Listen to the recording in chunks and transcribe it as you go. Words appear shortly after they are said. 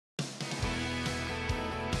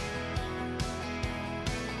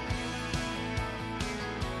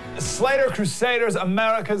Slater Crusaders,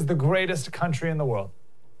 America's the greatest country in the world.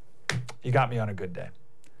 You got me on a good day.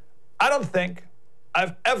 I don't think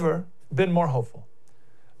I've ever been more hopeful.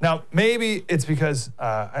 Now, maybe it's because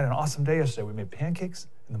I had an awesome day yesterday. We made pancakes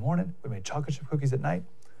in the morning. We made chocolate chip cookies at night.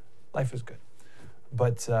 Life is good.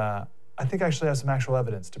 But I think I actually have some actual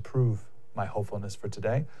evidence to prove my hopefulness for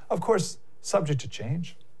today. Of course, subject to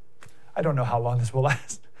change. I don't know how long this will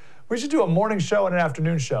last. We should do a morning show and an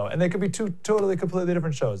afternoon show, and they could be two totally, completely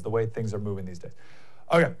different shows, the way things are moving these days.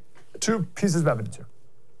 Okay, two pieces of evidence here.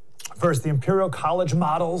 First, the Imperial College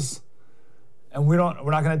models, and we're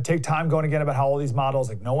not going to take time going again about how all these models,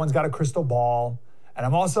 like no one's got a crystal ball, and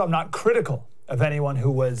I'm not critical of anyone who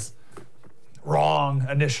was wrong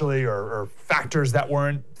initially or factors that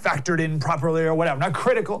weren't factored in properly or whatever. I'm not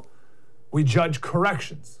critical. We judge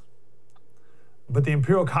corrections. But the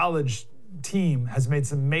Imperial College team has made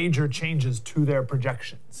some major changes to their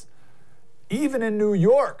projections. Even in New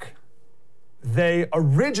York, they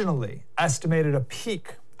originally estimated a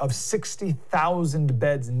peak of 60,000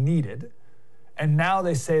 beds needed, and now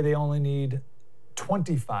they say they only need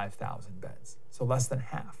 25,000 beds, so less than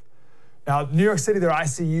half. Now, New York City, their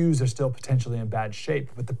ICUs are still potentially in bad shape,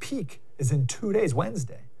 but the peak is in 2 days,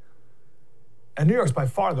 Wednesday. And New York's by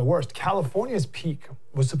far the worst. California's peak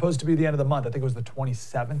was supposed to be the end of the month. I think it was the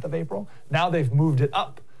 27th of April. Now they've moved it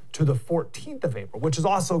up to the 14th of April, which is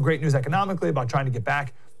also great news economically about trying to get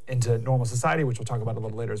back into normal society, which we'll talk about a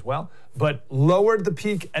little later as well, but lowered the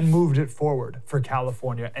peak and moved it forward for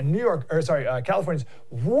California. And California's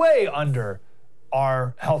way under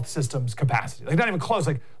our health system's capacity. Like not even close,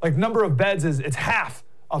 like number of beds it's half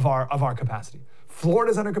of our capacity.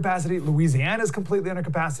 Florida's under capacity. Louisiana's completely under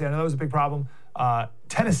capacity. I know that was a big problem.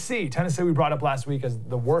 Tennessee we brought up last week as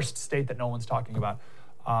the worst state that no one's talking about.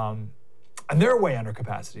 And they're way under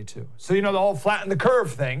capacity too. So, the whole flatten the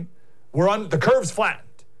curve thing, the curve's flattened.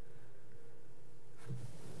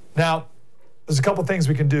 Now, there's a couple things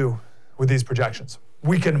we can do with these projections.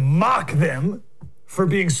 We can mock them for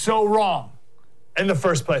being so wrong in the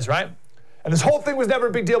first place, right? And this whole thing was never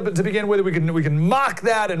a big deal to begin with. We can mock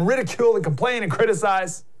that and ridicule and complain and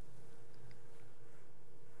criticize.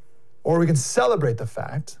 Or we can celebrate the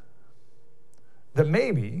fact that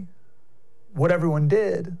maybe what everyone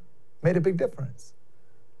did made a big difference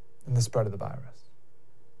in the spread of the virus.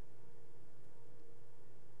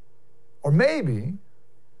 Or maybe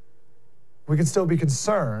we can still be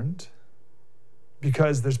concerned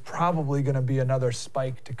because there's probably going to be another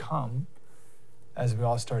spike to come as we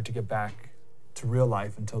all start to get back to real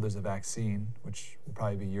life until there's a vaccine, which will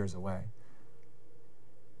probably be years away.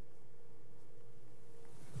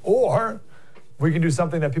 Or we can do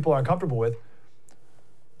something that people aren't comfortable with.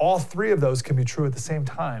 All three of those can be true at the same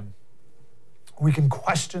time. We can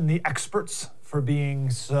question the experts for being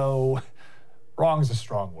so, wrong is a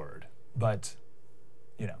strong word, but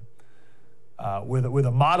with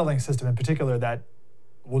a modeling system in particular that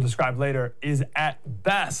we'll describe later is at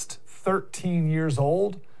best 13 years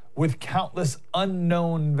old with countless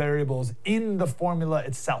unknown variables in the formula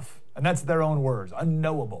itself. And that's their own words,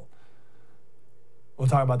 unknowable. We'll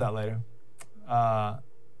talk about that later.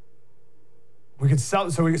 We can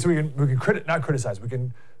not criticize. We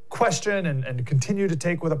can question and continue to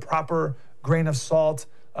take with a proper grain of salt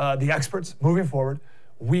the experts moving forward.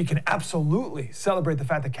 We can absolutely celebrate the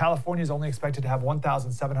fact that California is only expected to have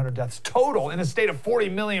 1,700 deaths total in a state of 40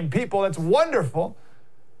 million people. That's wonderful.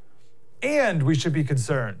 And we should be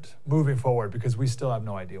concerned moving forward because we still have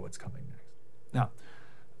no idea what's coming next. Now,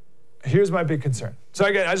 here's my big concern. So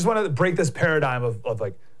again, I just want to break this paradigm of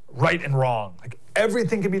like right and wrong. Like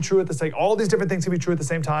everything can be true at the same, all these different things can be true at the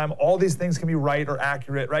same time. All these things can be right or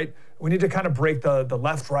accurate, right? We need to kind of break the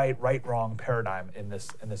left, right, wrong paradigm in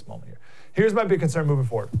this moment here. Here's my big concern moving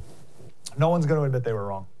forward. No one's going to admit they were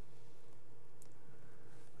wrong.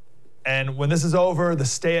 And when this is over, the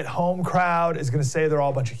stay-at-home crowd is going to say they're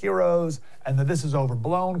all a bunch of heroes, and the this is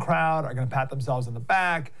overblown crowd are going to pat themselves on the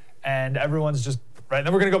back, and everyone's just, right?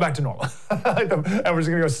 Then we're going to go back to normal. And we're just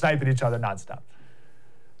going to go sniping each other nonstop.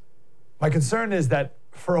 My concern is that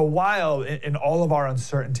for a while, in all of our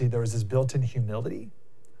uncertainty, there was this built-in humility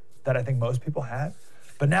that I think most people had.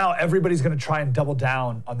 But now everybody's going to try and double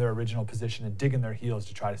down on their original position and dig in their heels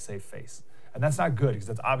to try to save face. And that's not good because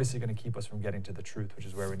that's obviously going to keep us from getting to the truth, which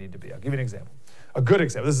is where we need to be. I'll give you an example. A good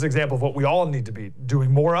example. This is an example of what we all need to be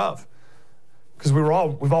doing more of because we've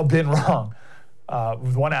all been wrong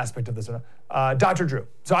with one aspect of this. Dr. Drew.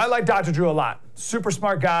 So I like Dr. Drew a lot. Super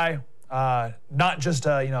smart guy, not just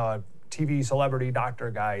a TV celebrity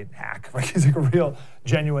doctor guy hack. Like he's like a real,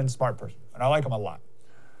 genuine, smart person. And I like him a lot.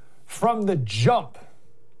 From the jump,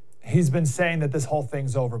 he's been saying that this whole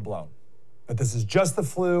thing's overblown. that this is just the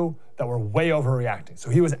flu, that we're way overreacting. So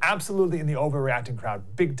he was absolutely in the overreacting crowd,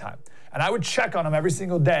 big time. And I would check on him every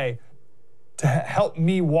single day to help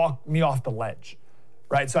me walk me off the ledge,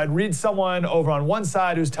 right? So I'd read someone over on one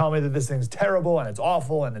side who's telling me that this thing's terrible and it's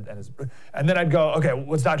awful, and then I'd go, okay,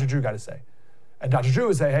 what's Dr. Drew got to say? And Dr. Drew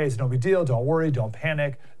would say, hey, it's no big deal, don't worry, don't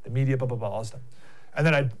panic, the media, blah, blah, blah, all this stuff. And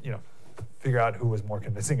then I'd, figure out who was more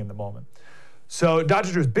convincing in the moment. So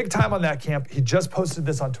Dr. Drew's big time on that camp. He just posted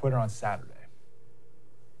this on Twitter on Saturday.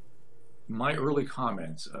 My early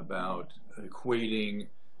comments about equating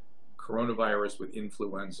coronavirus with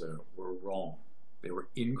influenza were wrong. They were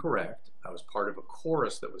incorrect. I was part of a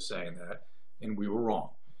chorus that was saying that, and we were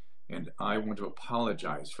wrong. And I want to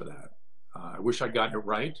apologize for that. I wish I'd gotten it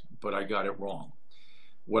right, but I got it wrong.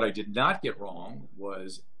 What I did not get wrong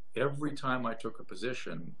was every time I took a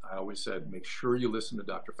position, I always said, make sure you listen to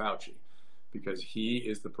Dr. Fauci, because he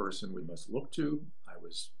is the person we must look to.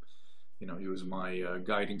 He was my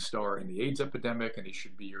guiding star in the AIDS epidemic, and he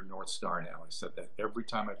should be your North Star now. I said that every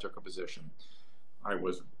time I took a position. I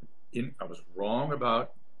was wrong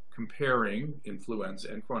about comparing influenza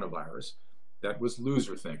and coronavirus. That was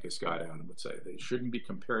loser think, as Scott Adam would say. They shouldn't be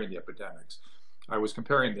comparing the epidemics. I was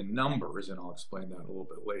comparing the numbers, and I'll explain that a little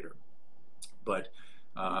bit later. But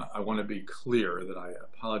I want to be clear that I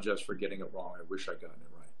apologize for getting it wrong. I wish I'd gotten it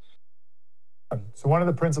right. So one of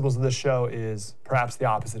the principles of this show is perhaps the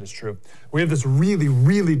opposite is true. We have this really,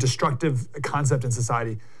 really destructive concept in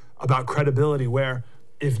society about credibility, where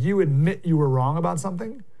if you admit you were wrong about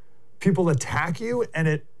something, people attack you and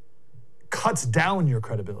it cuts down your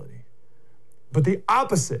credibility. But the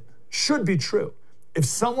opposite should be true. If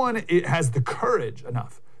someone has the courage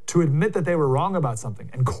enough to admit that they were wrong about something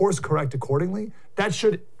and course correct accordingly, that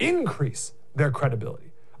should increase their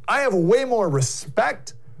credibility. I have way more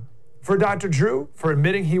respect for Dr. Drew for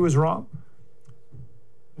admitting he was wrong,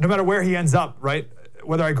 no matter where he ends up, right?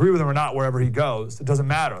 Whether I agree with him or not, wherever he goes, it doesn't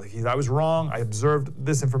matter. I was wrong, I observed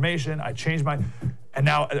this information, I changed and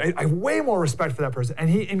now I have way more respect for that person, and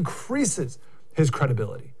he increases his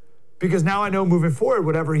credibility. Because now I know moving forward,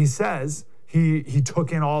 whatever he says, he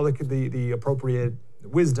took in all the appropriate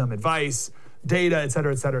wisdom, advice, data, et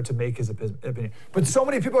cetera, to make his opinion. But so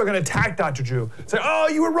many people are going to attack Dr. Drew, say, oh,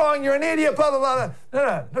 you were wrong, you're an idiot, blah, blah,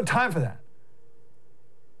 blah. No time for that.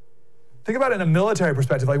 Think about it in a military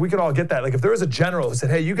perspective. Like, we could all get that. Like, if there was a general who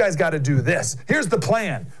said, hey, you guys got to do this. Here's the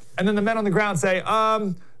plan. And then the men on the ground say,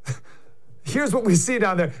 here's what we see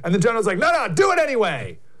down there. And the general's like, no, do it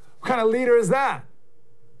anyway. What kind of leader is that?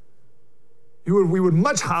 We would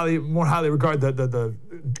much more highly regard the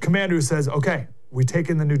commander who says, okay, we take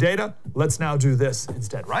in the new data, let's now do this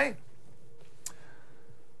instead, right?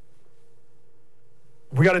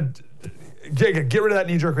 We got to get rid of that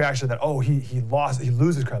knee-jerk reaction that, oh, he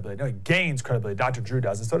loses credibility. No, he gains credibility. Dr. Drew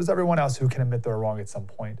does, and so does everyone else who can admit they're wrong at some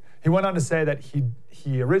point. He went on to say that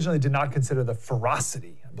he originally did not consider the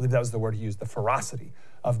ferocity, I believe that was the word he used, the ferocity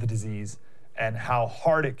of the disease, and how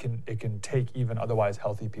hard it can take even otherwise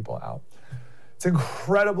healthy people out. It's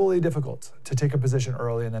incredibly difficult to take a position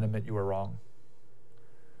early and then admit you were wrong.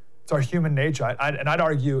 It's our human nature. And I'd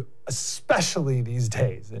argue, especially these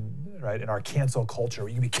days, in our cancel culture, where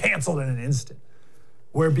you can be canceled in an instant,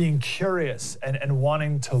 where being curious and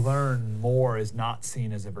wanting to learn more is not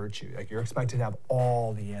seen as a virtue. Like, you're expected to have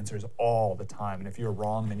all the answers all the time. And if you're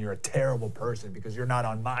wrong, then you're a terrible person because you're not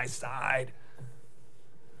on my side.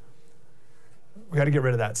 We got to get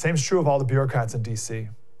rid of that. Same's true of all the bureaucrats in DC.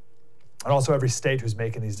 And also every state who's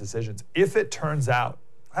making these decisions. If it turns out,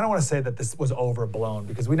 I don't want to say that this was overblown,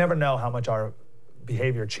 because we never know how much our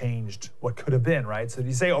behavior changed what could have been, right? So if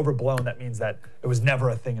you say overblown, that means that it was never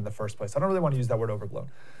a thing in the first place. I don't really want to use that word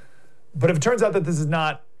overblown. But if it turns out that this is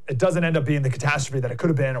not, it doesn't end up being the catastrophe that it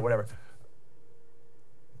could have been or whatever,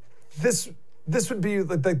 this would be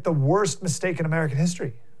like the worst mistake in American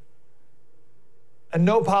history. And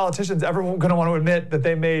no politician's ever going to want to admit that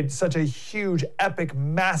they made such a huge, epic,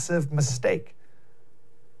 massive mistake.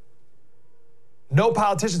 No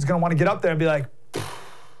politician's going to want to get up there and be like,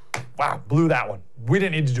 wow, blew that one. We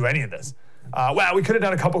didn't need to do any of this. Well, we could have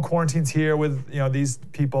done a couple quarantines here with these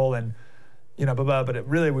people and blah, blah, but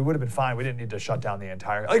we would have been fine. We didn't need to shut down the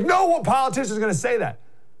entire. Like, no politician's going to say that.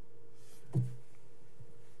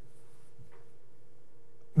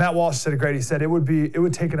 Matt Walsh said it great. He said it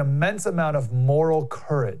would take an immense amount of moral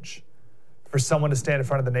courage for someone to stand in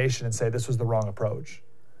front of the nation and say this was the wrong approach.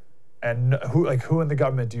 And who in the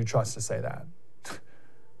government do you trust to say that?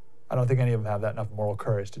 I don't think any of them have that enough moral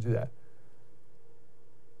courage to do that.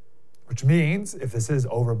 Which means if this is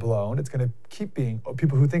overblown, it's going to keep being,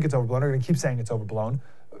 people who think it's overblown are going to keep saying it's overblown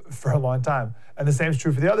for a long time. And the same is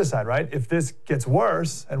true for the other side, right? If this gets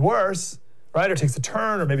worse and worse, right? Or takes a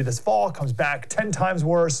turn, or maybe this fall comes back 10 times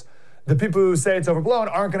worse. The people who say it's overblown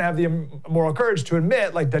aren't going to have the moral courage to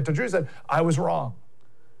admit, like Dr. Drew said, I was wrong.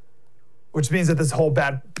 Which means that this whole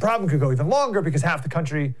bad problem could go even longer because half the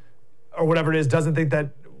country, or whatever it is, doesn't think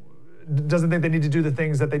they need to do the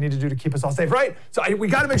things that they need to do to keep us all safe, right? So we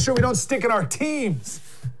got to make sure we don't stick in our teams.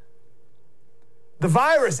 The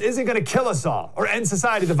virus isn't going to kill us all or end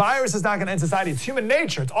society. The virus is not going to end society. It's human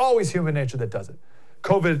nature. It's always human nature that does it.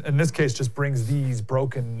 COVID, in this case, just brings these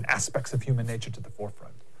broken aspects of human nature to the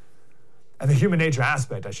forefront. And the human nature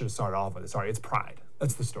aspect, I should have started off with it. Sorry, it's pride.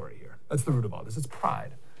 That's the story here. That's the root of all this. It's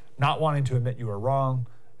pride. Not wanting to admit you were wrong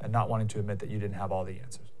and not wanting to admit that you didn't have all the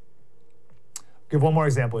answers. I'll give one more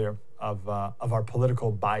example here of our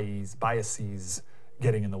political biases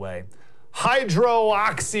getting in the way.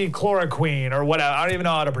 Hydroxychloroquine or whatever. I don't even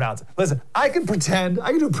know how to pronounce it. Listen, I can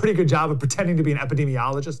do a pretty good job of pretending to be an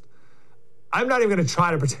epidemiologist. I'm not even going to try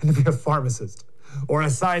to pretend to be a pharmacist or a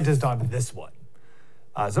scientist on this one.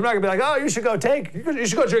 So I'm not going to be like, oh, you should go drink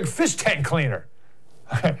fish tank cleaner.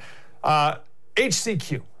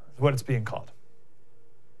 HCQ is what it's being called.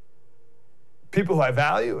 People who I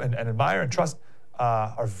value and admire and trust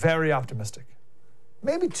are very optimistic,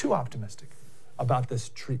 maybe too optimistic about this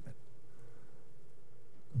treatment.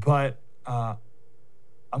 But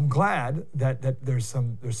I'm glad that there's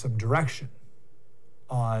some direction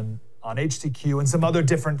on HCQ and some other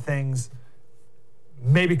different things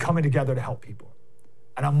maybe coming together to help people.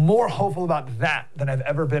 And I'm more hopeful about that than I've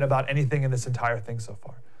ever been about anything in this entire thing so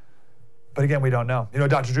far. But again, we don't know. You know,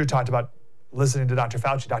 Dr. Drew talked about listening to Dr.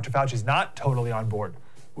 Fauci. Dr. Fauci's not totally on board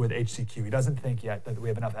with HCQ. He doesn't think yet that we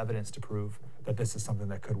have enough evidence to prove that this is something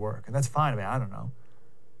that could work. And that's fine. I mean, I don't know.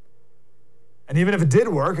 And even if it did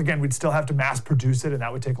work, again, we'd still have to mass produce it, and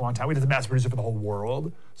that would take a long time. We'd have to mass produce it for the whole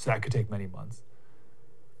world, so that could take many months.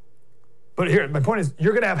 But here, my point is,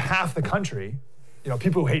 you're going to have half the country, you know,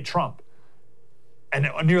 people who hate Trump, and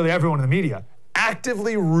nearly everyone in the media,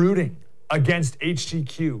 actively rooting against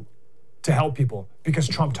HCQ to help people because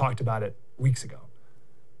Trump talked about it weeks ago.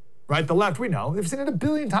 Right? The left, we know, they've seen it a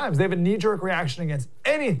billion times. They have a knee-jerk reaction against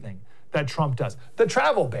anything that Trump does. The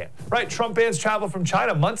travel ban, right? Trump bans travel from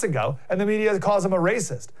China months ago, and the media calls him a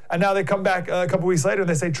racist. And now they come back a couple weeks later and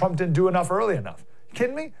they say Trump didn't do enough early enough. You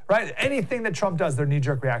kidding me? Right? Anything that Trump does, their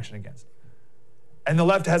knee-jerk reaction against. And the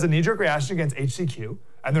left has a knee-jerk reaction against HCQ,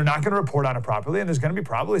 and they're not going to report on it properly, and there's going to be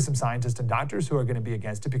probably some scientists and doctors who are going to be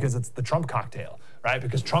against it because it's the Trump cocktail, right?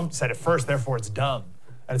 Because Trump said it first, therefore it's dumb,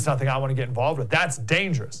 and it's nothing I want to get involved with. That's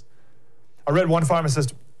dangerous. I read one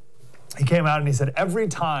pharmacist, he came out and he said, every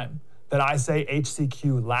time that I say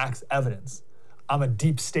HCQ lacks evidence, I'm a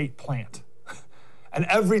deep state plant. And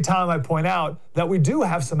every time I point out that we do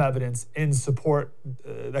have some evidence in support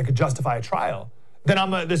that could justify a trial, then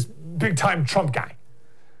I'm this big-time Trump guy.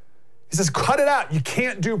 He says, cut it out. You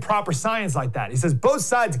can't do proper science like that. He says, both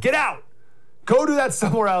sides, get out. Go do that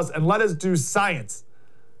somewhere else and let us do science.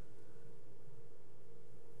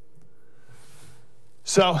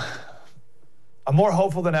 So, I'm more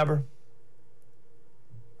hopeful than ever.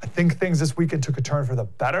 I think things this weekend took a turn for the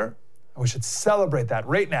better, and we should celebrate that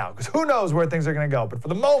right now, because who knows where things are going to go. But for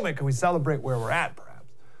the moment, can we celebrate where we're at, perhaps,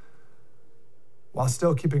 while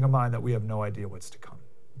still keeping in mind that we have no idea what's to come,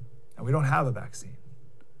 and we don't have a vaccine,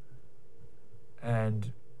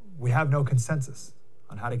 and we have no consensus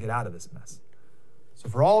on how to get out of this mess. So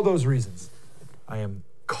for all those reasons, I am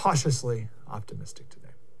cautiously optimistic today.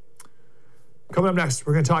 Coming up next,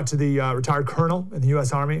 we're going to talk to the retired colonel in the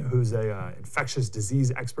U.S. Army, who's a infectious disease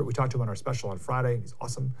expert. We talked to him on our special on Friday. He's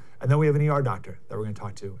awesome. And then we have an ER doctor that we're going to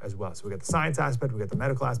talk to as well. So we got the science aspect, we got the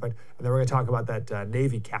medical aspect, and then we're going to talk about that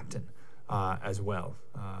Navy captain as well.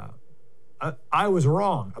 I was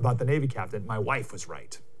wrong about the Navy captain. My wife was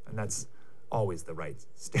right, and that's always the right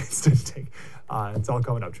stance to take. It's all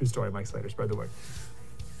coming up. True story. Mike Slater, spread the word.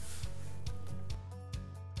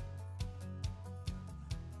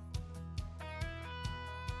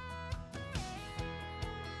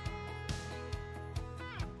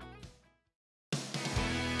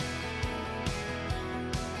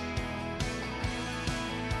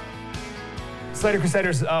 Slater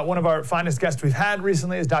Crusaders, one of our finest guests we've had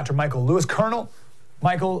recently is Dr. Michael Lewis. Colonel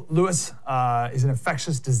Michael Lewis is an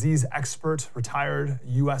infectious disease expert, retired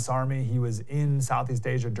U.S. Army. He was in Southeast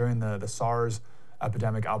Asia during the SARS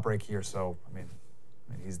epidemic outbreak here. So, I mean,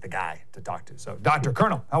 he's the guy to talk to. So, Dr.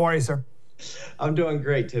 Colonel, how are you, sir? I'm doing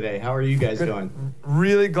great today. How are you guys doing?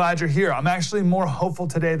 Really glad you're here. I'm actually more hopeful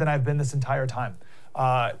today than I've been this entire time.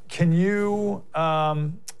 Can you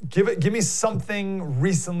give me something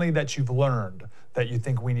recently that you've learned that you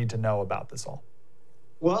think we need to know about this all?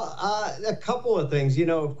 Well, a couple of things.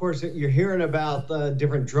 Of course, you're hearing about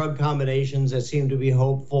different drug combinations that seem to be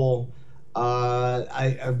hopeful.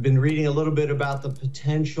 I've been reading a little bit about the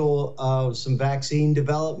potential of some vaccine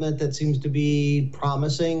development that seems to be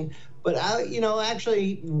promising. But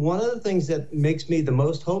actually, one of the things that makes me the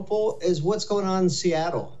most hopeful is what's going on in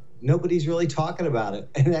Seattle. Nobody's really talking about it,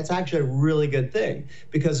 and that's actually a really good thing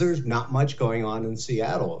because there's not much going on in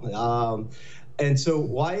Seattle. And so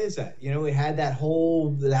why is that? We had that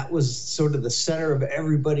was sort of the center of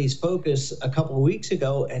everybody's focus a couple of weeks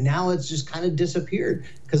ago, and now it's just kind of disappeared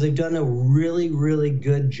because they've done a really, really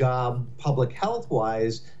good job public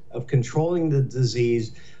health-wise of controlling the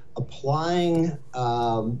disease, applying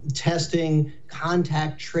testing,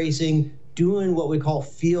 contact tracing, doing what we call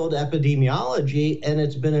field epidemiology, and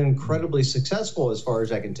it's been incredibly successful as far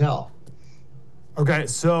as I can tell. Okay,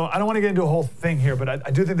 so I don't want to get into a whole thing here, but I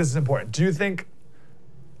do think this is important. Do you think,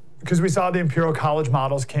 because we saw the Imperial College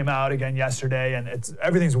models came out again yesterday, and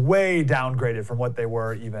everything's way downgraded from what they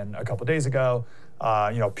were even a couple days ago.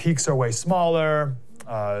 Peaks are way smaller,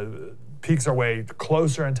 peaks are way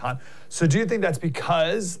closer in time. So do you think that's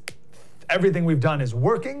because everything we've done is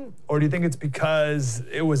working, or do you think it's because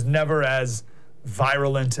it was never as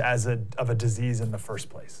virulent of a disease in the first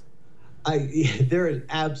place? There is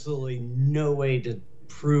absolutely no way to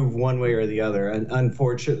prove one way or the other, and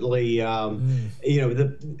unfortunately, I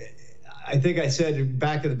think I said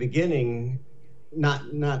back at the beginning, not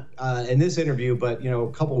in this interview, but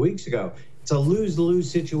a couple weeks ago, it's a lose-lose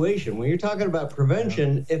situation. When you're talking about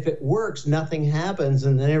prevention, if it works, nothing happens,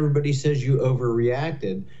 and then everybody says you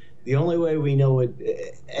overreacted. The only way we know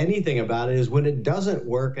anything about it is when it doesn't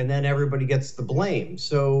work, and then everybody gets the blame.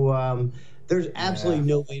 So there's absolutely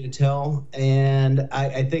no way to tell, and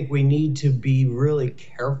I think we need to be really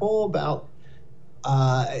careful about,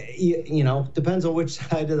 depends on which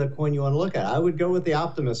side of the coin you want to look at. I would go with the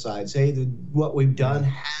optimist side, say that what we've done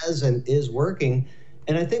has and is working,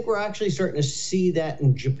 and I think we're actually starting to see that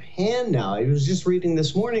in Japan now. I was just reading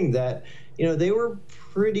this morning that, they were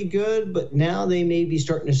pretty good, but now they may be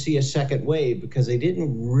starting to see a second wave because they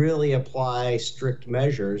didn't really apply strict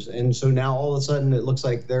measures, and so now all of a sudden it looks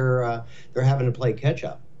like they're having to play catch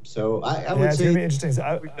up. So I would say it's gonna be interesting.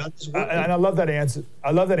 And I love that answer.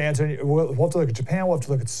 We'll have to look at Japan. We'll have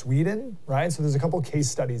to look at Sweden, right? So there's a couple of case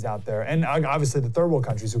studies out there, and obviously the third world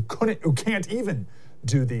countries who can't even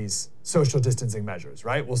do these social distancing measures,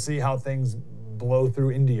 right? We'll see how things blow through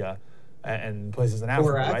India and places in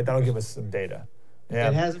Africa, right? That'll give us some data. Yeah.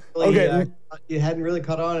 It hasn't really, it hadn't really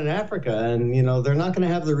caught on in Africa, and they're not going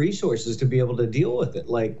to have the resources to be able to deal with it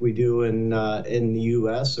like we do in the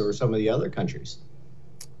U.S. or some of the other countries.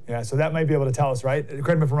 Yeah, so that might be able to tell us, right?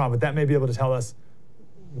 Correct me if I'm wrong, but that may be able to tell us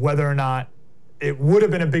whether or not it would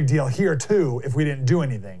have been a big deal here too if we didn't do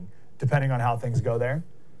anything, depending on how things go there.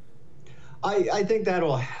 I think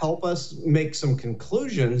that'll help us make some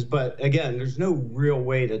conclusions, but again, there's no real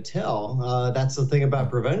way to tell. That's the thing about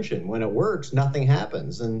prevention. When it works, nothing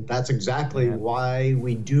happens, and that's exactly why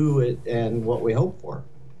we do it and what we hope for.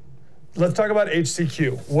 Let's talk about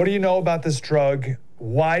HCQ. What do you know about this drug?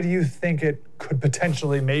 Why do you think it could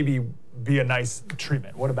potentially maybe be a nice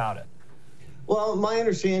treatment? What about it? Well, my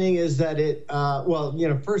understanding is that it,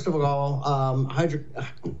 first of all,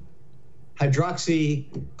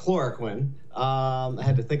 hydroxychloroquine. I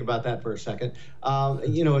had to think about that for a second.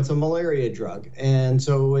 It's a malaria drug. And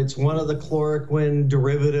so it's one of the chloroquine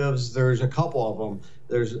derivatives. There's a couple of them.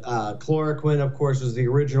 There's chloroquine, of course, is the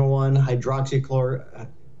original one. Hydroxychloroquine.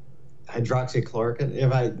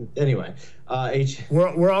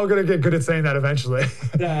 We're all going to get good at saying that eventually.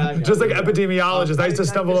 Just like epidemiologists. I used to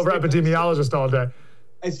stumble over epidemiologists all day.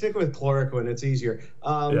 I stick with chloroquine, it's easier.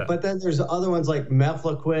 But then there's other ones like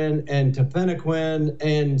mefloquine and tafenoquine.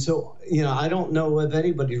 And so, I don't know if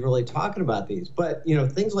anybody's really talking about these, but,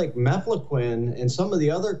 things like mefloquine and some of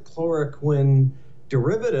the other chloroquine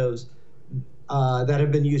derivatives that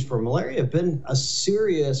have been used for malaria have been a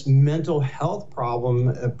serious mental health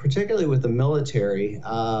problem, particularly with the military.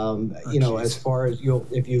 As far as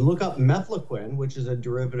if you look up mefloquine, which is a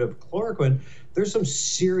derivative of chloroquine, there's some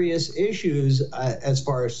serious issues as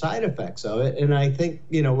far as side effects of it. And I think,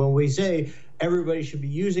 when we say everybody should be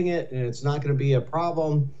using it and it's not going to be a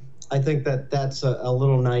problem, I think that that's a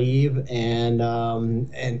little naive, and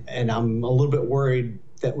I'm a little bit worried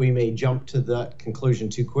that we may jump to that conclusion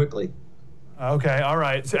too quickly. Okay, all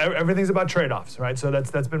right. So everything's about trade-offs, right? So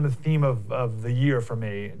that's been the theme of the year for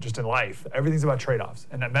me, just in life. Everything's about trade-offs,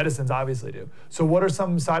 and that medicines obviously do. So what are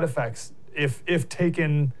some side effects if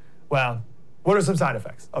taken? Well, what are some side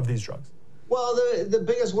effects of these drugs? Well, the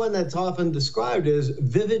biggest one that's often described is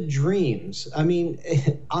vivid dreams. I mean,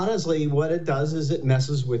 honestly, what it does is it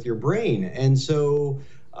messes with your brain. And so,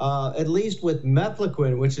 at least with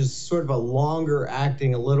mefloquine, which is sort of a longer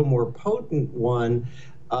acting, a little more potent one,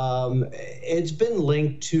 it's been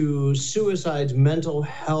linked to suicides, mental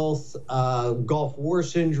health, Gulf War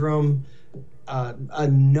syndrome, a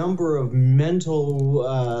number of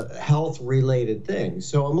mental health related things.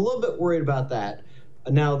 So I'm a little bit worried about that.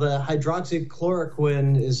 Now, the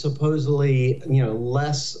hydroxychloroquine is supposedly,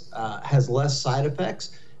 has less side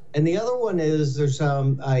effects. And the other one is there's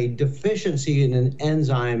a deficiency in an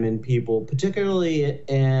enzyme in people, particularly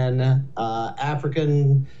in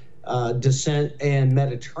African descent and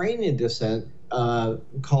Mediterranean descent,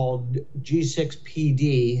 called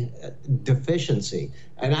G6PD deficiency.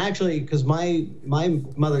 And actually, because my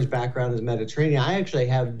mother's background is Mediterranean, I actually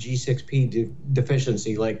have G6P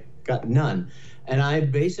deficiency, like got none. And I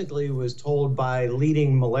basically was told by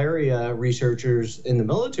leading malaria researchers in the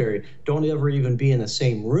military, don't ever even be in the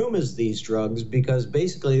same room as these drugs because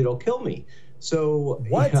basically it'll kill me. So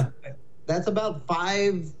what? That's about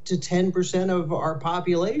 5 to 10% of our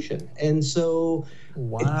population. And so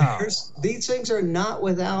wow, these things are not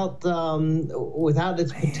without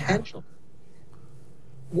its potential.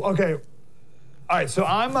 Okay. All right. So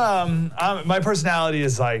I'm my personality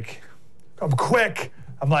is like, I'm quick.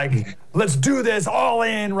 I'm like, let's do this all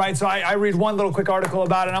in, right? So I read one little quick article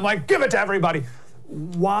about it, and I'm like, give it to everybody.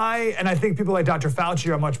 Why? And I think people like Dr. Fauci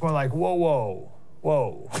are much more like, whoa.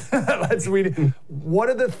 Let's read. What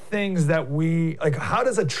are the things that how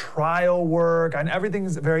does a trial work? And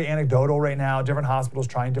everything's very anecdotal right now, different hospitals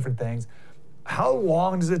trying different things. How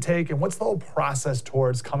long does it take, and what's the whole process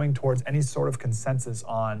towards coming towards any sort of consensus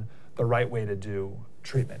on the right way to do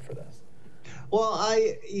treatment for this? Well,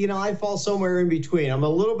 I fall somewhere in between. I'm a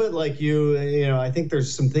little bit like you. I think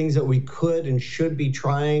there's some things that we could and should be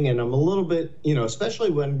trying, and I'm a little bit,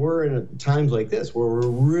 especially when we're in times like this where we're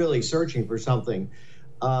really searching for something.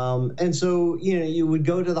 And so, you would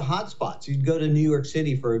go to the hot spots. You'd go to New York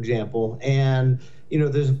City, for example, and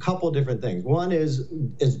there's a couple different things. One is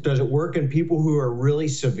does it work in people who are really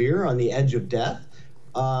severe on the edge of death?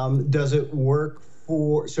 Does it work?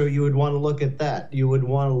 So you would want to look at that. You would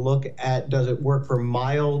want to look at, does it work for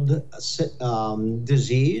mild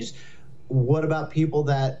disease? What about people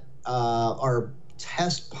that are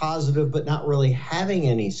test positive but not really having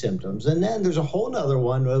any symptoms? And then there's a whole nother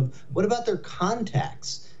one of, what about their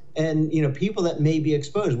contacts? And people that may be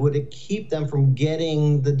exposed, would it keep them from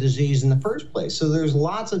getting the disease in the first place? So there's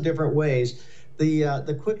lots of different ways.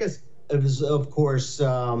 The quickest is, of course,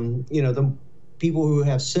 the people who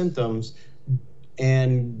have symptoms.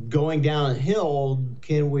 And going downhill,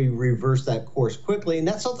 can we reverse that course quickly? And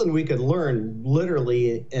that's something we could learn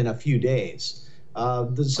literally in a few days.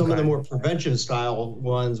 Some of the more prevention style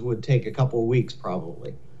ones would take a couple of weeks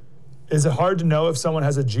probably. Is it hard to know if someone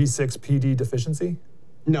has a G6PD deficiency?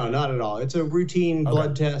 No, not at all. It's a routine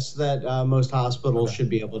blood test that most hospitals should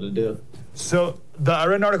be able to do. So I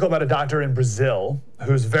read an article about a doctor in Brazil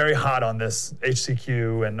who's very hot on this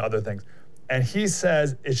HCQ and other things. And he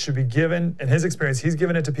says it should be given, in his experience, he's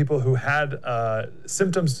given it to people who had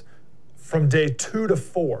symptoms from day 2 to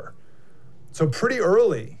 4. So pretty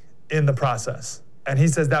early in the process. And he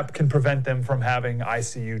says that can prevent them from having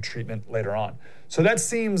ICU treatment later on. So that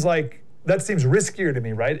seems riskier to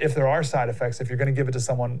me, right? If there are side effects, if you're going to give it to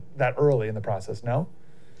someone that early in the process, no?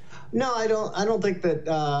 No, I don't think that.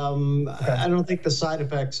 I don't think the side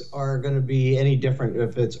effects are going to be any different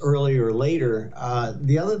if it's early or later.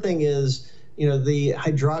 The other thing is, the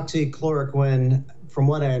hydroxychloroquine, from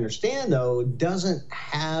what I understand, though, doesn't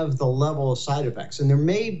have the level of side effects. And there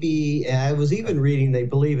may be, I was even reading, they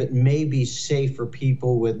believe it may be safe for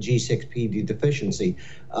people with G6PD deficiency.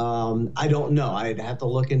 I don't know. I'd have to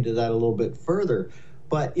look into that a little bit further.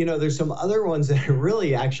 But, there's some other ones that are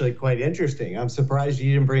really actually quite interesting. I'm surprised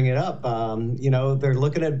you didn't bring it up. They're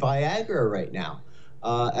looking at Viagra right now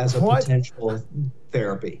as a potential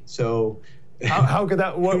therapy. So how could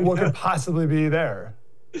that, what could possibly be there?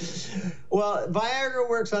 Well, Viagra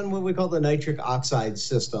works on what we call the nitric oxide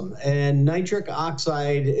system. And nitric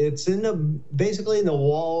oxide, it's basically in the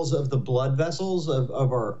walls of the blood vessels of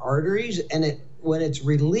our arteries. And when it's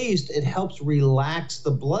released, it helps relax the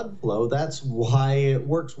blood flow. That's why it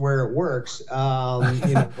works where it works.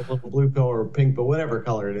 The little blue pill or pink pill, whatever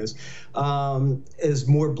color it is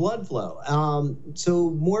more blood flow. So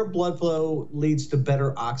more blood flow leads to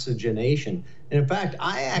better oxygenation. And in fact,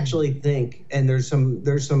 I actually think, and there's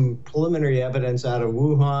some preliminary evidence out of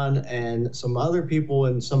Wuhan and some other people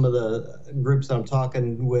in some of the groups that I'm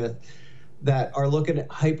talking with, that are looking at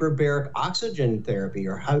hyperbaric oxygen therapy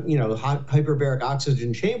or hyperbaric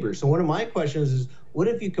oxygen chambers. So one of my questions is, what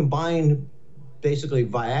if you combine basically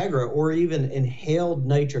Viagra or even inhaled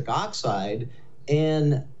nitric oxide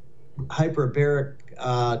and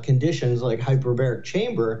hyperbaric conditions like hyperbaric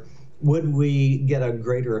chamber? Would we get a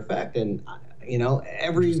greater effect? And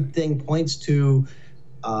everything points to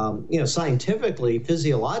scientifically,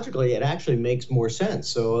 physiologically, it actually makes more sense.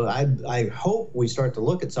 So I hope we start to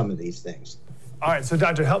look at some of these things. All right, so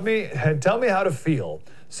doctor, tell me how to feel.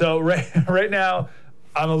 So right now,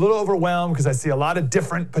 I'm a little overwhelmed because I see a lot of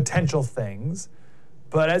different potential things.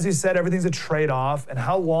 But as you said, everything's a trade-off. And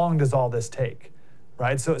how long does all this take,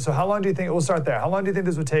 right? So how long do you think, we'll start there. How long do you think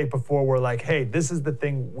this would take before we're like, hey, this is the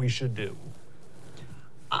thing we should do?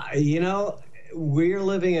 We're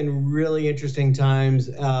living in really interesting times.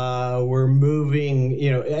 We're moving,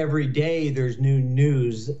 every day there's new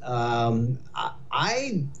news. I'm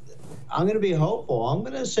going to be hopeful. I'm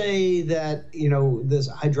going to say that, this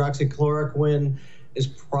hydroxychloroquine is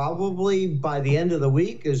probably by the end of the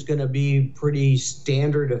week is going to be pretty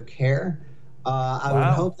standard of care. I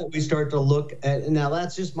would hope that we start to look at, now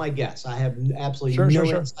that's just my guess. I have absolutely no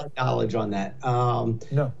inside knowledge on that.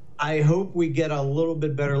 No. I hope we get a little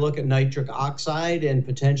bit better look at nitric oxide and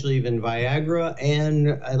potentially even Viagra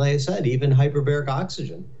and, like I said, even hyperbaric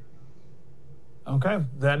oxygen. Okay,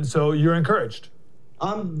 then so you're encouraged.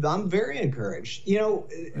 I'm very encouraged.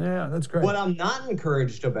 Yeah, that's great. What I'm not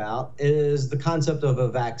encouraged about is the concept of a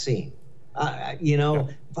vaccine.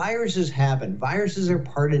 Viruses happen. Viruses are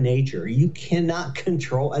part of nature. You cannot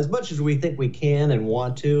control, as much as we think we can and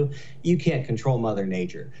want to, you can't control Mother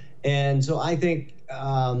Nature. And so I think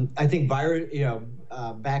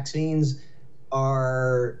vaccines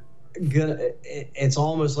are gonna. It's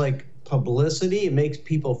almost like publicity. It makes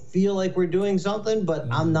people feel like we're doing something, but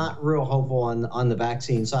I'm not real hopeful on the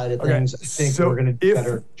vaccine side of things. I think we're going to do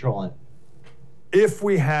better controlling. If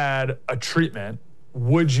we had a treatment,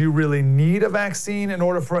 would you really need a vaccine in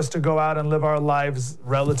order for us to go out and live our lives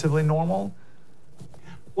relatively normal?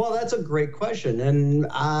 Well, that's a great question. And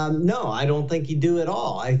no, I don't think you do at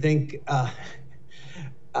all. I think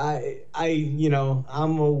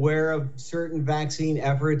I'm aware of certain vaccine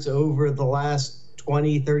efforts over the last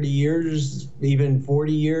 20, 30 years, even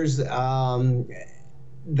 40 years,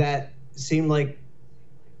 that seem like,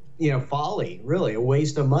 folly, really, a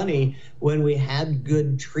waste of money when we had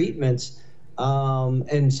good treatments.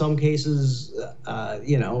 In some cases,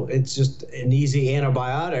 it's just an easy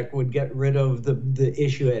antibiotic would get rid of the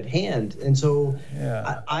issue at hand. And so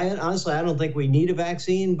I honestly, I don't think we need a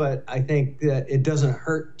vaccine, but I think that it doesn't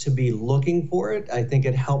hurt to be looking for it. I think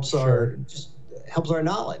it helps helps our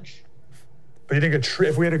knowledge. But you think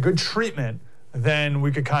if we had a good treatment, then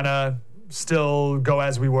we could kind of still go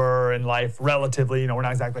as we were in life relatively. We're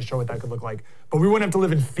not exactly sure what that could look like, but we wouldn't have to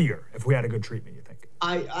live in fear if we had a good treatment, you think?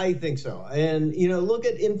 I think so. And, look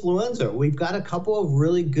at influenza. We've got a couple of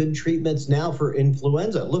really good treatments now for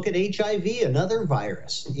influenza. Look at HIV, another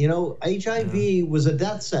virus. HIV was a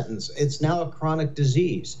death sentence. It's now a chronic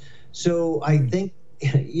disease. So I think,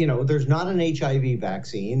 there's not an HIV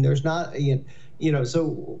vaccine. There's not,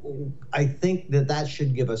 so I think that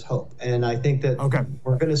should give us hope. And I think that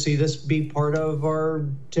we're going to see this be part of our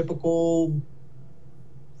typical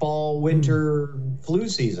fall, winter flu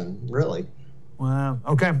season, really. Wow.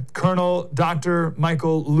 Okay. Colonel Dr.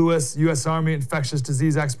 Michael Lewis, U.S. Army infectious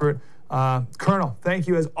disease expert. Colonel, thank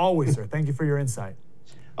you as always, sir. Thank you for your insight.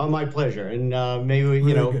 Oh, my pleasure. And maybe we,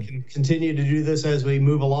 can continue to do this as we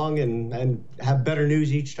move along and have better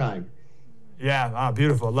news each time. Yeah,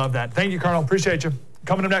 beautiful. Love that. Thank you, Colonel. Appreciate you.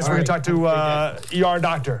 Coming up next, we're going to talk to ER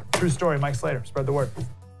doctor. True story, Mike Slater. Spread the word.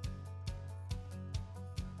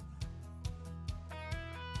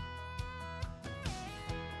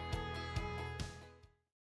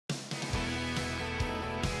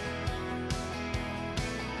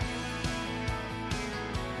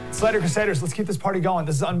 Slater Crusaders, let's keep this party going.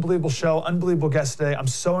 This is an unbelievable show, unbelievable guest today. I'm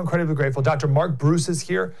so incredibly grateful. Dr. Mark Bruce is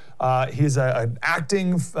here. He's an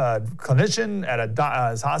acting clinician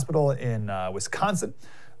at his hospital in Wisconsin.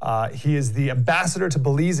 He is the ambassador to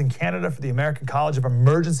Belize in Canada for the American College of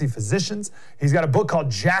Emergency Physicians. He's got a book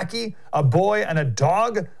called Jackie, A Boy and a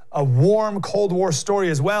Dog, a warm Cold War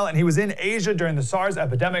story as well. And he was in Asia during the SARS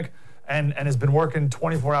epidemic and has been working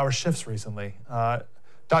 24-hour shifts recently.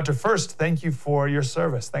 Doctor, first, thank you for your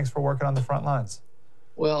service. Thanks for working on the front lines.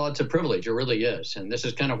 Well, it's a privilege. It really is. And this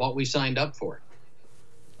is kind of what we signed up for.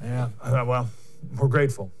 Yeah, well, we're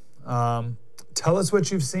grateful. Tell us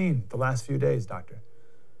what you've seen the last few days, Doctor.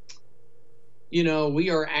 we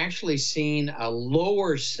are actually seeing a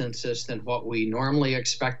lower census than what we normally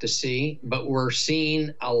expect to see, but we're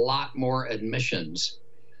seeing a lot more admissions.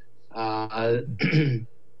 A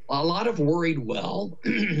lot of worried well,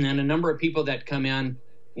 and a number of people that come in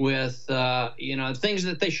with, things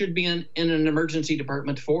that they should be in an emergency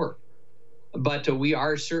department for. But we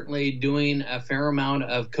are certainly doing a fair amount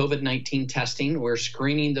of COVID-19 testing. We're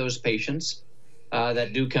screening those patients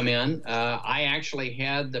that do come in. I actually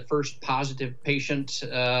had the first positive patient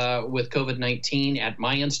with COVID-19 at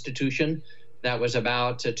my institution. That was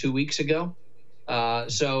about 2 weeks ago.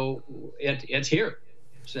 So it's here,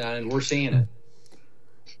 and we're seeing it.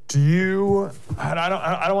 Do you, and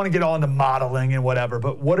I don't want to get all into modeling and whatever,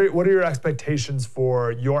 but what are your expectations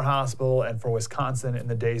for your hospital and for Wisconsin in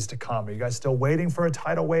the days to come? Are you guys still waiting for a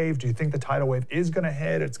tidal wave? Do you think the tidal wave is going to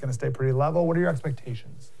hit? It's going to stay pretty level? What are your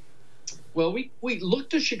expectations? Well, we look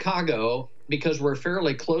to Chicago because we're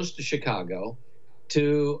fairly close to Chicago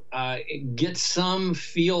to get some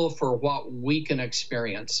feel for what we can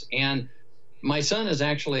experience. And my son is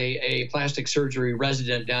actually a plastic surgery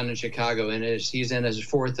resident down in Chicago, and he's in his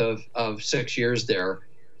fourth of 6 years there.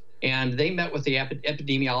 And they met with the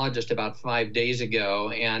epidemiologist about 5 days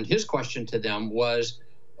ago, and his question to them was,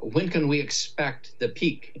 when can we expect the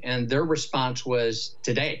peak? And their response was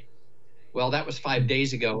today. Well, that was 5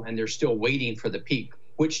 days ago, and they're still waiting for the peak,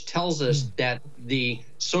 which tells us that the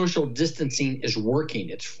social distancing is working.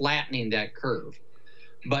 It's flattening that curve.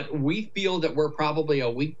 But we feel that we're probably a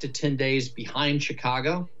week to 10 days behind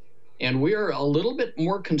Chicago. And we're a little bit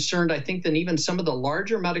more concerned, I think, than even some of the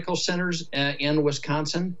larger medical centers in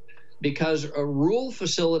Wisconsin, because rural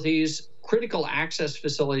facilities, critical access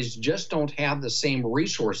facilities, just don't have the same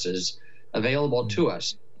resources available to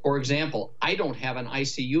us. For example, I don't have an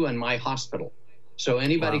ICU in my hospital. So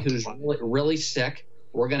anybody who's really sick,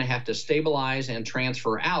 we're going to have to stabilize and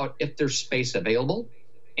transfer out if there's space available.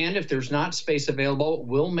 And if there's not space available,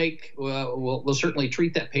 we'll certainly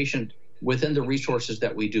treat that patient within the resources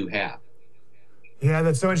that we do have. Yeah,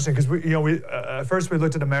 that's so interesting because at first we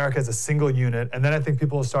looked at America as a single unit, and then I think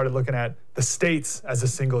people started looking at the states as a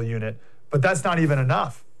single unit. But that's not even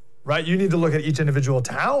enough, right? You need to look at each individual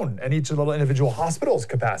town and each little individual hospital's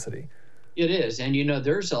capacity. It is, and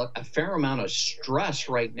there's a fair amount of stress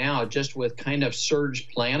right now just with kind of surge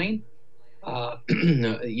planning.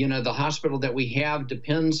 The hospital that we have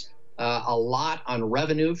depends a lot on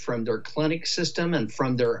revenue from their clinic system and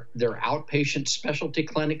from their outpatient specialty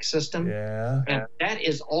clinic system. Yeah. And that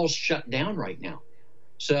is all shut down right now.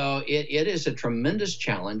 So it is a tremendous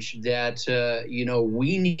challenge that,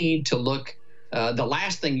 we need to look. The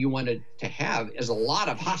last thing you wanted to have is a lot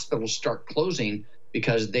of hospitals start closing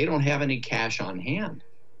because they don't have any cash on hand.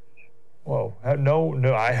 Whoa,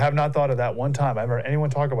 no, I have not thought of that one time. I've heard anyone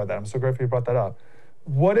talk about that. I'm so grateful you brought that up.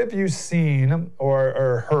 What have you seen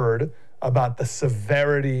or heard about the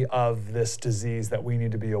severity of this disease that we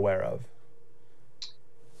need to be aware of?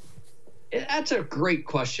 That's a great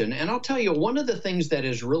question. And I'll tell you, one of the things that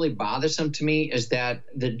is really bothersome to me is that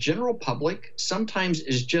the general public sometimes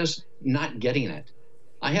is just not getting it.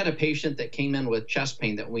 I had a patient that came in with chest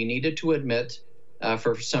pain that we needed to admit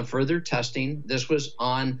for some further testing. This was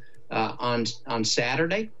on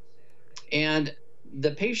Saturday, and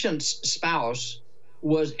the patient's spouse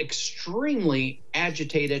was extremely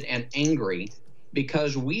agitated and angry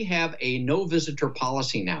because we have a no visitor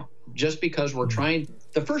policy now, just because we're trying.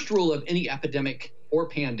 The first rule of any epidemic or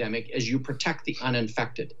pandemic is you protect the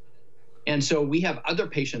uninfected. And so we have other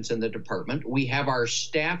patients in the department, we have our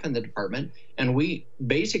staff in the department, and we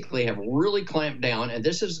basically have really clamped down, and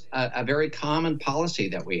this is a very common policy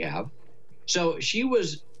that we have. So she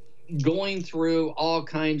was going through all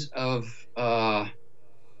kinds of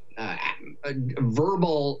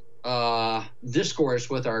verbal discourse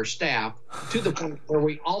with our staff to the point where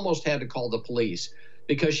we almost had to call the police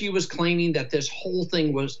because she was claiming that this whole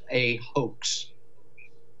thing was a hoax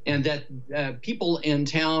and that people in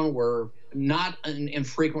town were not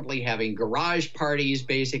infrequently having garage parties,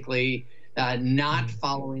 basically not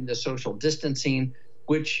following the social distancing,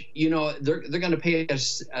 which, they're going to pay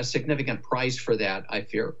a significant price for that, I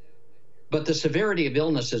fear. But the severity of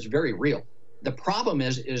illness is very real. The problem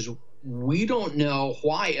is we don't know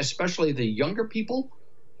why, especially the younger people,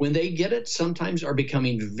 when they get it, sometimes are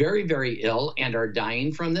becoming very, very ill and are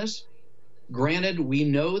dying from this. Granted, we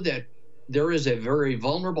know that there is a very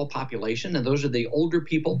vulnerable population, and those are the older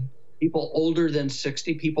people older than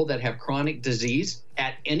 60, people that have chronic disease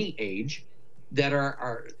at any age that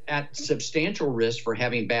are at substantial risk for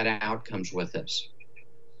having bad outcomes with this.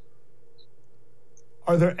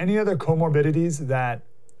 Are there any other comorbidities that,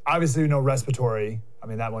 obviously, respiratory, I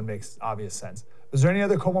mean, that one makes obvious sense. Is there any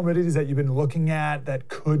other comorbidities that you've been looking at that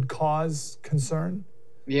could cause concern?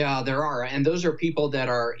 Yeah, there are. And those are people that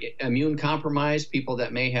are immune compromised, people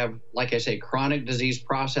that may have, like I say, chronic disease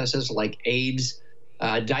processes like AIDS.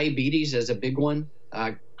 Diabetes is a big one.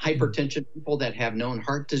 Hypertension, people that have known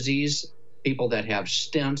heart disease, people that have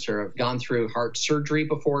stents or have gone through heart surgery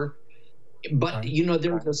before. But,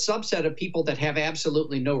 there's a subset of people that have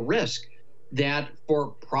absolutely no risk that for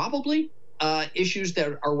probably issues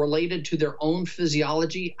that are related to their own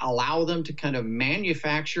physiology allow them to kind of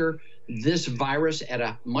manufacture this virus at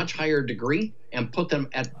a much higher degree and put them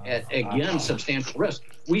at again, substantial risk.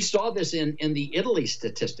 We saw this in the Italy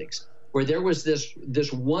statistics, where there was this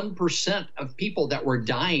 1% of people that were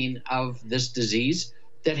dying of this disease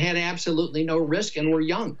that had absolutely no risk and were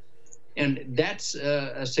young. And that's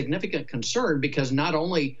a significant concern, because not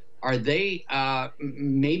only are they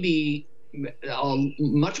maybe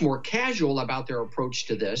much more casual about their approach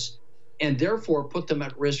to this, and therefore put them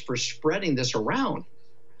at risk for spreading this around.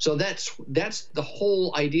 So that's the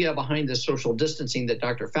whole idea behind this social distancing that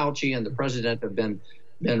Dr. Fauci and the president have been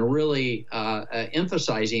really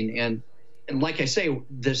emphasizing. And like I say,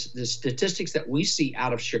 the statistics that we see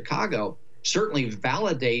out of Chicago certainly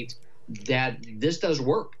validate that this does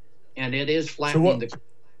work, and it is flattening the.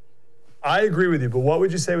 I agree with you, but what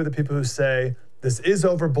would you say with the people who say this is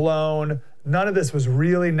overblown, none of this was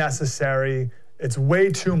really necessary, it's way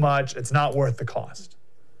too much, it's not worth the cost?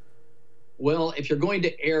 Well, if you're going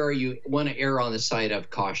to err, you want to err on the side of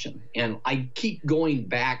caution. And I keep going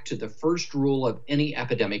back to the first rule of any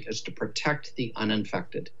epidemic is to protect the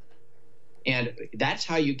uninfected. And that's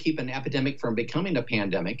how you keep an epidemic from becoming a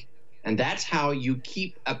pandemic. And that's how you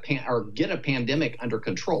keep get a pandemic under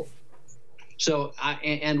control. So,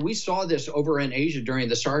 and we saw this over in Asia during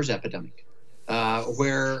the SARS epidemic,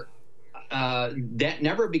 where that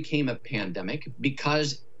never became a pandemic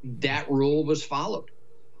because that rule was followed.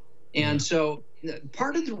 And so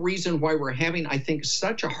part of the reason why we're having, I think,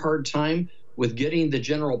 such a hard time with getting the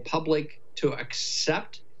general public to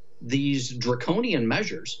accept these draconian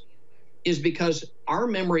measures is because our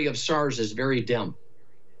memory of SARS is very dim,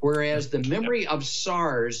 whereas the memory of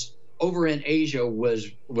SARS over in Asia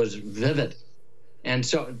was vivid. And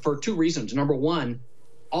so for two reasons. Number one,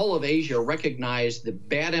 all of Asia recognized the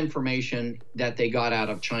bad information that they got out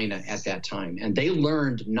of China at that time. And they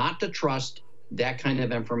learned not to trust that kind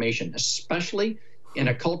of information, especially in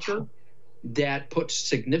a culture that puts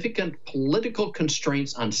significant political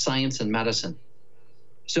constraints on science and medicine.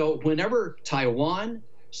 So whenever Taiwan,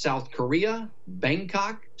 South Korea,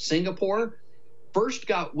 Bangkok, Singapore first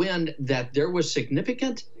got wind that there was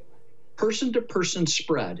significant person-to-person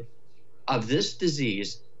spread of this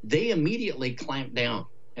disease, they immediately clamped down.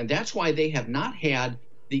 And that's why they have not had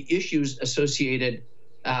the issues associated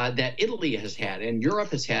that Italy has had and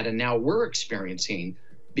Europe has had, and now we're experiencing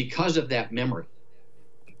because of that memory.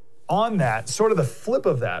 On that, sort of the flip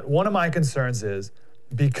of that, one of my concerns is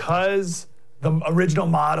because the original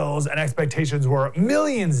models and expectations were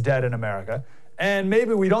millions dead in America, and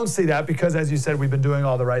maybe we don't see that because, as you said, we've been doing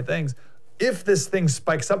all the right things. If this thing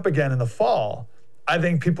spikes up again in the fall, I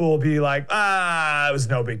think people will be like, it was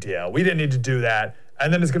no big deal. We didn't need to do that.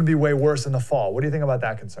 And then it's going to be way worse in the fall. What do you think about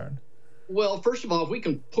that concern? Well, first of all, if we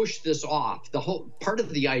can push this off, the whole part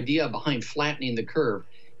of the idea behind flattening the curve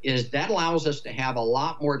is that allows us to have a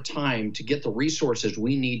lot more time to get the resources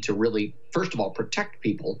we need to really, first of all, protect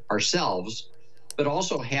people ourselves, but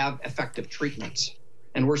also have effective treatments.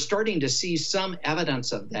 And we're starting to see some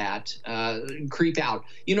evidence of that creep out.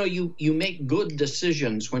 You make good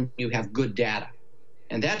decisions when you have good data.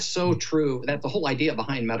 And that's so true. That's the whole idea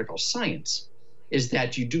behind medical science, is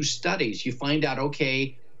that you do studies. You find out,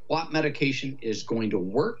 okay, what medication is going to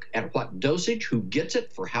work, at what dosage, who gets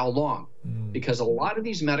it, for how long. Because a lot of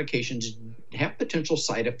these medications have potential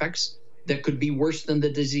side effects that could be worse than the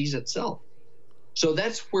disease itself. So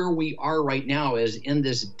that's where we are right now, is in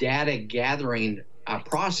this data gathering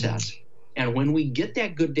process. And when we get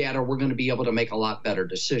that good data, we're going to be able to make a lot better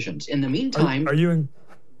decisions. In the meantime...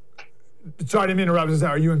 Sorry, I didn't mean to interrupt.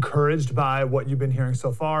 Are you encouraged by what you've been hearing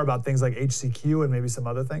so far about things like HCQ and maybe some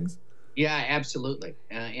other things? Yeah, absolutely.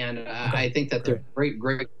 I think that there's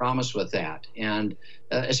great promise with that. And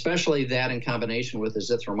especially that in combination with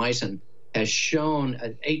azithromycin has shown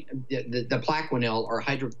the Plaquenil or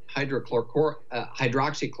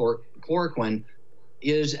hydroxychloroquine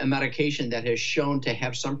is a medication that has shown to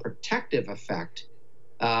have some protective effect.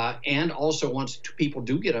 And also, once people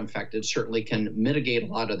do get infected, certainly can mitigate a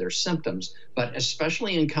lot of their symptoms. But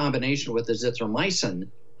especially in combination with azithromycin,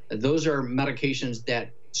 those are medications that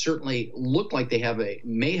certainly look like they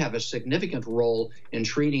may have a significant role in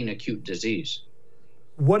treating acute disease.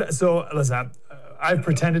 So listen, I've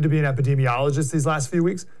pretended to be an epidemiologist these last few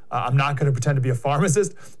weeks. I'm not going to pretend to be a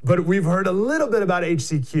pharmacist, but we've heard a little bit about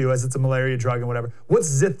HCQ as it's a malaria drug and whatever. What's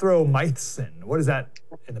zithromycin? What is that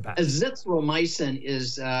in the past? Azithromycin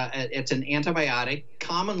is it's an antibiotic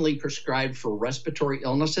commonly prescribed for respiratory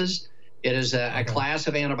illnesses. It is a class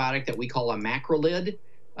of antibiotic that we call a macrolide.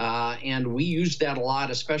 And we use that a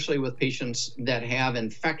lot, especially with patients that have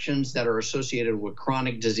infections that are associated with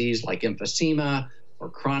chronic disease like emphysema or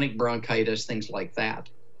chronic bronchitis, things like that.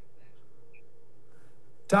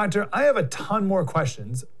 Doctor, I have a ton more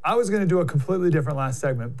questions. I was going to do a completely different last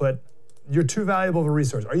segment, but you're too valuable of a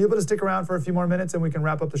resource. Are you able to stick around for a few more minutes and we can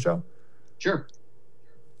wrap up the show? Sure.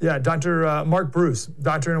 Yeah, Dr. Mark Bruce,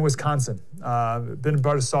 doctor in Wisconsin, been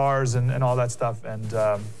part of SARS and all that stuff, and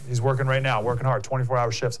he's working right now, working hard,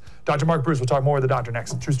 24-hour shifts. Dr. Mark Bruce, we'll talk more with the doctor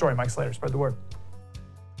next. True story, Mike Slater, spread the word.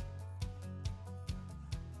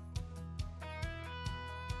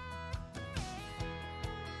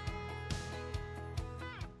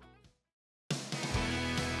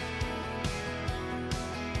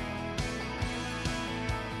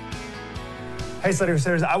 Hey, Slater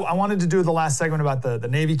Crusaders, I wanted to do the last segment about the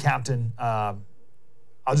Navy captain. I'll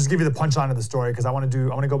just give you the punchline of the story because I want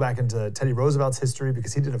to go back into Teddy Roosevelt's history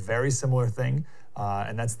because he did a very similar thing,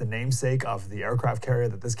 and that's the namesake of the aircraft carrier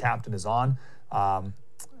that this captain is on. I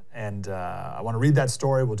want to read that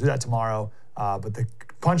story. We'll do that tomorrow. But the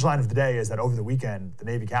punchline of the day is that over the weekend, the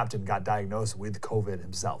Navy captain got diagnosed with COVID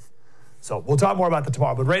himself. So we'll talk more about that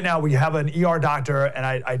tomorrow. But right now, we have an ER doctor, and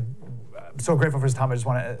I'm so grateful for his time. I just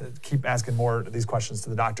want to keep asking more of these questions to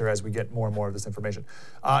the doctor as we get more and more of this information.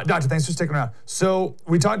 Doctor, thanks for sticking around. So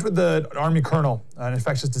we talked with the Army colonel, an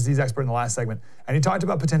infectious disease expert in the last segment, and he talked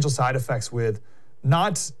about potential side effects with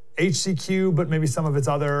not HCQ, but maybe some of its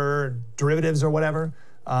other derivatives or whatever.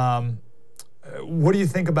 What do you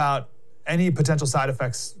think about any potential side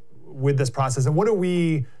effects with this process? And what do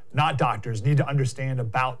we, not doctors, need to understand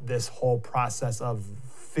about this whole process of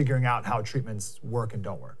figuring out how treatments work and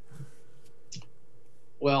don't work?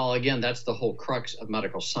 Well, again, that's the whole crux of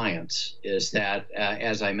medical science is that,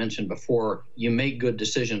 as I mentioned before, you make good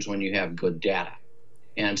decisions when you have good data.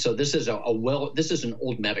 And so this is this is an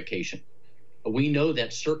old medication. We know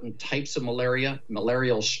that certain types of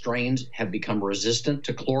malarial strains have become resistant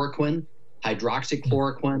to chloroquine,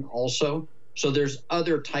 hydroxychloroquine also. So there's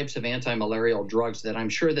other types of anti-malarial drugs that I'm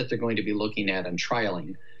sure that they're going to be looking at and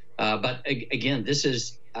trialing. But again, this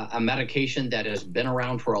is a medication that has been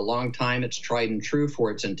around for a long time. It's tried and true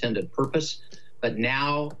for its intended purpose. But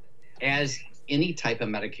now, as any type of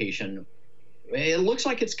medication, it looks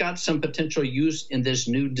like it's got some potential use in this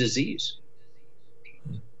new disease.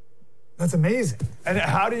 That's amazing. And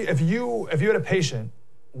how do you, if you had a patient,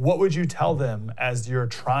 what would you tell them as you're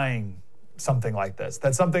trying something like this?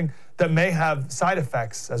 That's something that may have side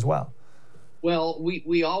effects as well. Well,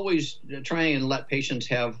 we always try and let patients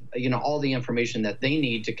have, all the information that they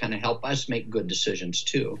need to kind of help us make good decisions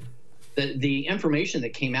too. The information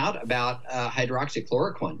that came out about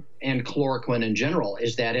hydroxychloroquine and chloroquine in general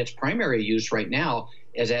is that its primary use right now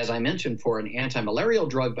is, as I mentioned, for an anti-malarial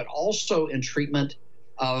drug, but also in treatment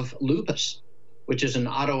of lupus, which is an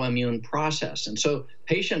autoimmune process. And so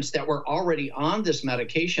patients that were already on this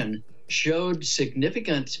medication showed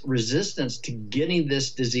significant resistance to getting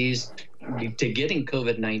this disease, to getting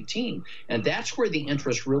COVID-19. And that's where the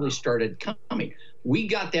interest really started coming. We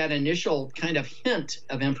got that initial kind of hint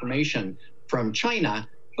of information from China,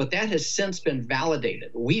 but that has since been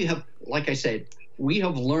validated. We have, like I said, we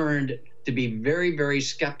have learned to be very, very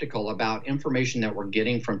skeptical about information that we're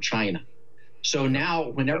getting from China. So now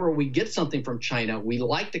whenever we get something from China, we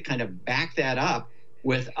like to kind of back that up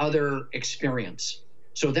with other experience.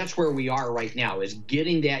 So that's where we are right now, is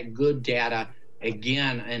getting that good data,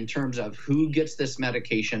 again, in terms of who gets this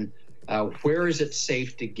medication, where is it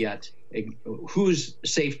safe to get, who's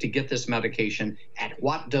safe to get this medication, at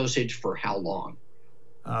what dosage, for how long.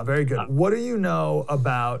 Very good. What do you know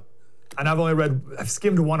about, and I've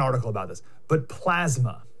skimmed one article about this, but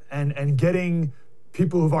plasma and getting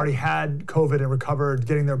people who've already had COVID and recovered,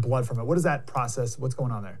 getting their blood from it. What is that process? What's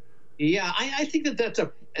going on there? Yeah, I think that's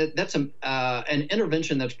an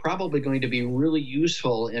intervention that's probably going to be really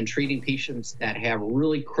useful in treating patients that have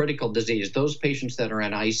really critical disease, those patients that are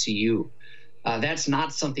in ICU. That's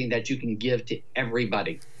not something that you can give to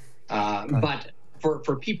everybody. But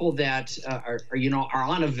for people that are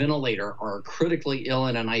on a ventilator or are critically ill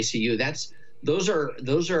in an ICU, those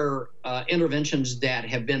are interventions that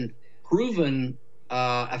have been proven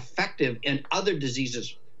effective in other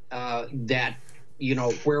diseases that,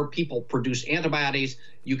 where people produce antibodies.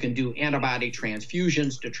 You can do antibody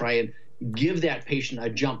transfusions to try and give that patient a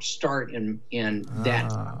jump start in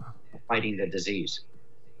that fighting the disease.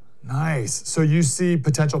 Nice. So you see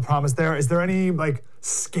potential promise there. Is there any like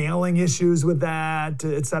scaling issues with that,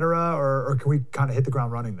 et cetera, or can we kind of hit the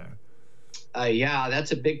ground running there? Yeah,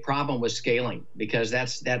 that's a big problem with scaling, because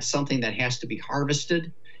that's something that has to be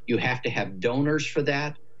harvested. You have to have donors for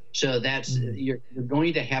that. So that's you're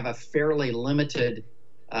going to have a fairly limited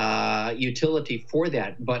utility for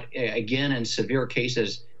that. But again, in severe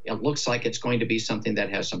cases, it looks like it's going to be something that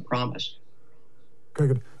has some promise. Okay,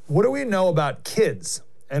 good. What do we know about kids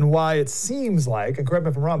and why it seems like, and correct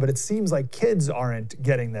me if I'm wrong, but it seems like kids aren't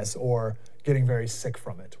getting this or getting very sick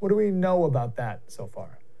from it? What do we know about that so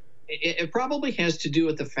far? It probably has to do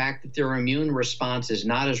with the fact that their immune response is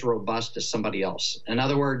not as robust as somebody else. In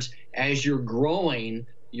other words, as you're growing,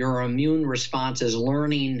 your immune response is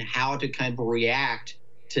learning how to kind of react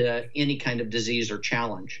to any kind of disease or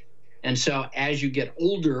challenge. And so as you get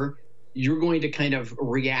older, you're going to kind of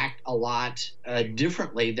react a lot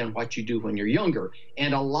differently than what you do when you're younger.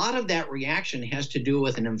 And a lot of that reaction has to do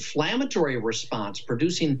with an inflammatory response,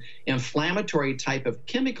 producing inflammatory type of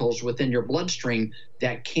chemicals within your bloodstream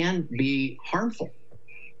that can be harmful.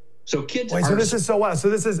 So kids so this is so wild. So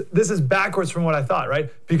this is backwards from what I thought,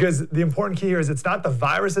 right? Because the important key here is it's not the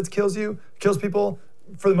virus that kills people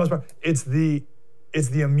for the most part. It's the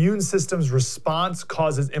immune system's response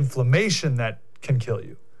causes inflammation that can kill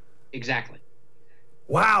you. Exactly.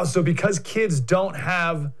 Wow. So because kids don't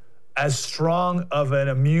have as strong of an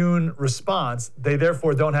immune response, they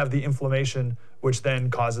therefore don't have the inflammation, which then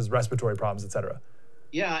causes respiratory problems, et cetera.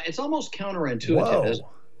 Yeah, it's almost counterintuitive.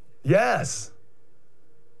 Whoa. Yes.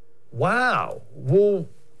 Wow. Well,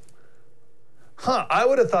 I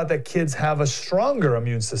would have thought that kids have a stronger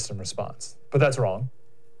immune system response, but that's wrong.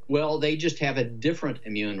 Well, they just have a different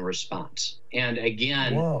immune response. And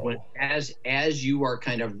again, as you are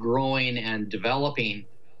kind of growing and developing,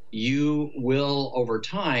 you will over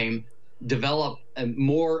time develop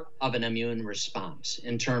more of an immune response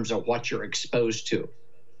in terms of what you're exposed to.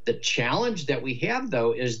 The challenge that we have,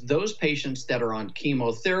 though, is those patients that are on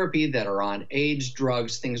chemotherapy, that are on AIDS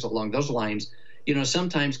drugs, things along those lines,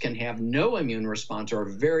 sometimes can have no immune response or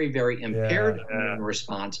a very, very impaired immune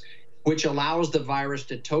response, which allows the virus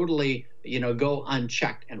to totally, go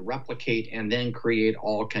unchecked and replicate and then create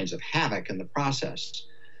all kinds of havoc in the process.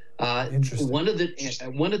 One of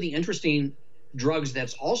the interesting drugs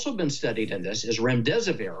that's also been studied in this is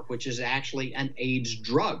remdesivir, which is actually an AIDS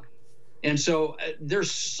drug. And so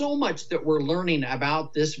there's so much that we're learning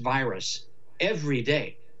about this virus every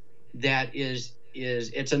day that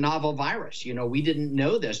it's a novel virus. We didn't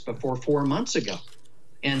know this before 4 months ago.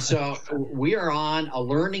 And so we are on a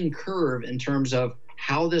learning curve in terms of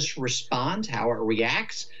how this responds, how it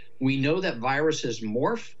reacts. We know that viruses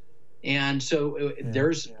morph. And so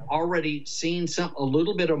there's already seen a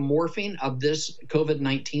little bit of morphing of this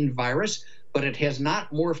COVID-19 virus, but it has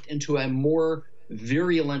not morphed into a more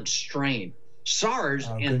virulent strain. SARS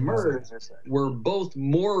and MERS were both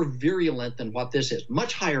more virulent than what this is,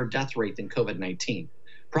 much higher death rate than COVID-19.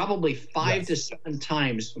 Probably 5 to 7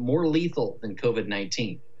 times more lethal than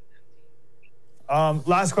COVID-19.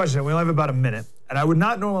 Last question. We only have about a minute. And I would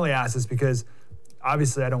not normally ask this because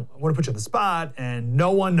obviously I don't want to put you on the spot and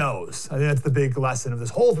no one knows. I think that's the big lesson of this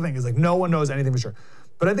whole thing is like no one knows anything for sure.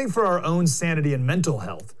 But I think for our own sanity and mental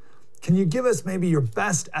health, can you give us maybe your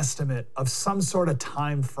best estimate of some sort of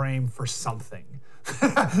time frame for something?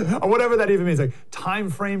 Or whatever that even means, like time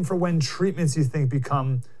frame for when treatments you think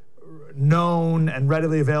become known and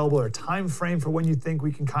readily available, or time frame for when you think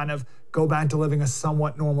we can kind of go back to living a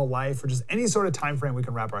somewhat normal life, or just any sort of time frame we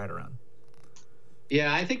can wrap our head around?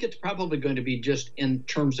 Yeah, I think it's probably going to be just in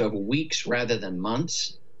terms of weeks rather than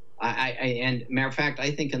months. And matter of fact,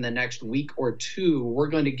 I think in the next week or two, we're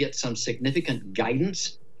going to get some significant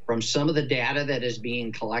guidance from some of the data that is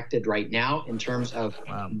being collected right now in terms of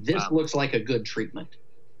this looks like a good treatment.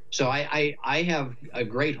 So I have a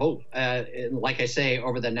great hope. Like I say,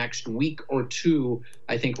 over the next week or two,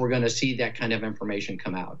 I think we're going to see that kind of information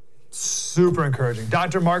come out. Super encouraging.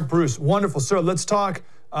 Dr. Mark Bruce, wonderful. Sir, let's talk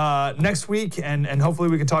next week, and hopefully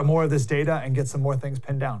we can talk more of this data and get some more things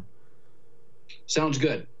pinned down. Sounds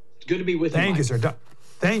good. It's good to be with you, Thank you, sir.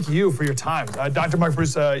 Thank you for your time. Dr. Mark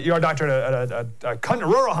Bruce, ER doctor at a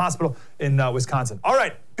rural hospital in Wisconsin. All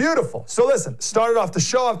right, beautiful. So listen, started off the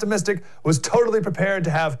show optimistic, was totally prepared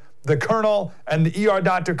to have the colonel and the ER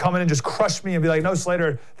doctor come in and just crush me and be like, no,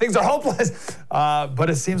 Slater, things are hopeless. But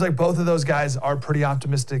it seems like both of those guys are pretty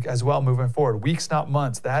optimistic as well moving forward. Weeks, not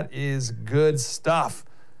months. That is good stuff.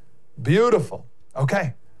 Beautiful.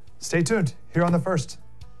 Okay, stay tuned here on The First.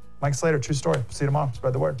 Mike Slater, True Story. See you tomorrow.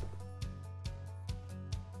 Spread the word.